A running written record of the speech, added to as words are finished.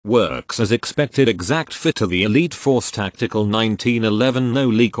Works as expected, exact fit to the Elite Force Tactical 1911, no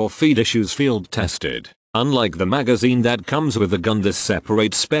leak or feed issues, field tested. Unlike the magazine that comes with the gun, this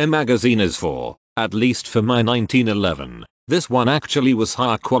separate spare magazine is for, at least for my 1911. This one actually was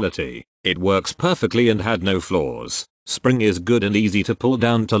higher quality. It works perfectly and had no flaws. Spring is good and easy to pull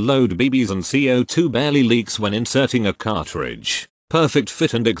down to load BBs, and CO2 barely leaks when inserting a cartridge. Perfect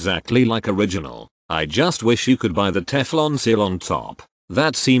fit and exactly like original. I just wish you could buy the Teflon seal on top.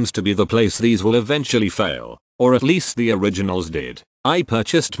 That seems to be the place these will eventually fail, or at least the originals did. I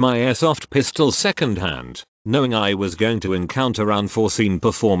purchased my Airsoft pistol second-hand, knowing I was going to encounter unforeseen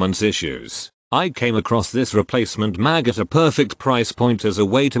performance issues. I came across this replacement mag at a perfect price point as a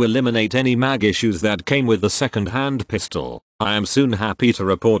way to eliminate any mag issues that came with the second-hand pistol. I am soon happy to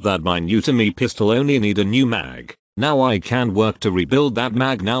report that my new-to-me pistol only need a new mag. Now I can work to rebuild that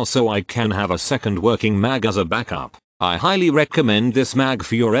mag now so I can have a second working mag as a backup. I highly recommend this mag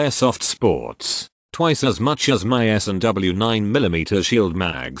for your airsoft sports. Twice as much as my S&W 9mm shield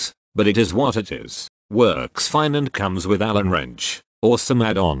mags, but it is what it is. Works fine and comes with Allen wrench. Awesome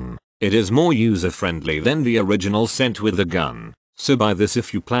add-on. It is more user-friendly than the original sent with the gun. So buy this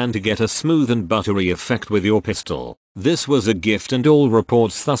if you plan to get a smooth and buttery effect with your pistol. This was a gift and all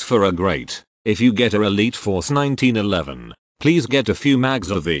reports thus far are great. If you get a Elite Force 1911, please get a few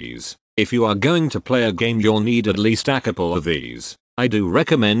mags of these. If you are going to play a game, you'll need at least a couple of these. I do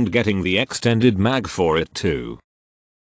recommend getting the extended mag for it too.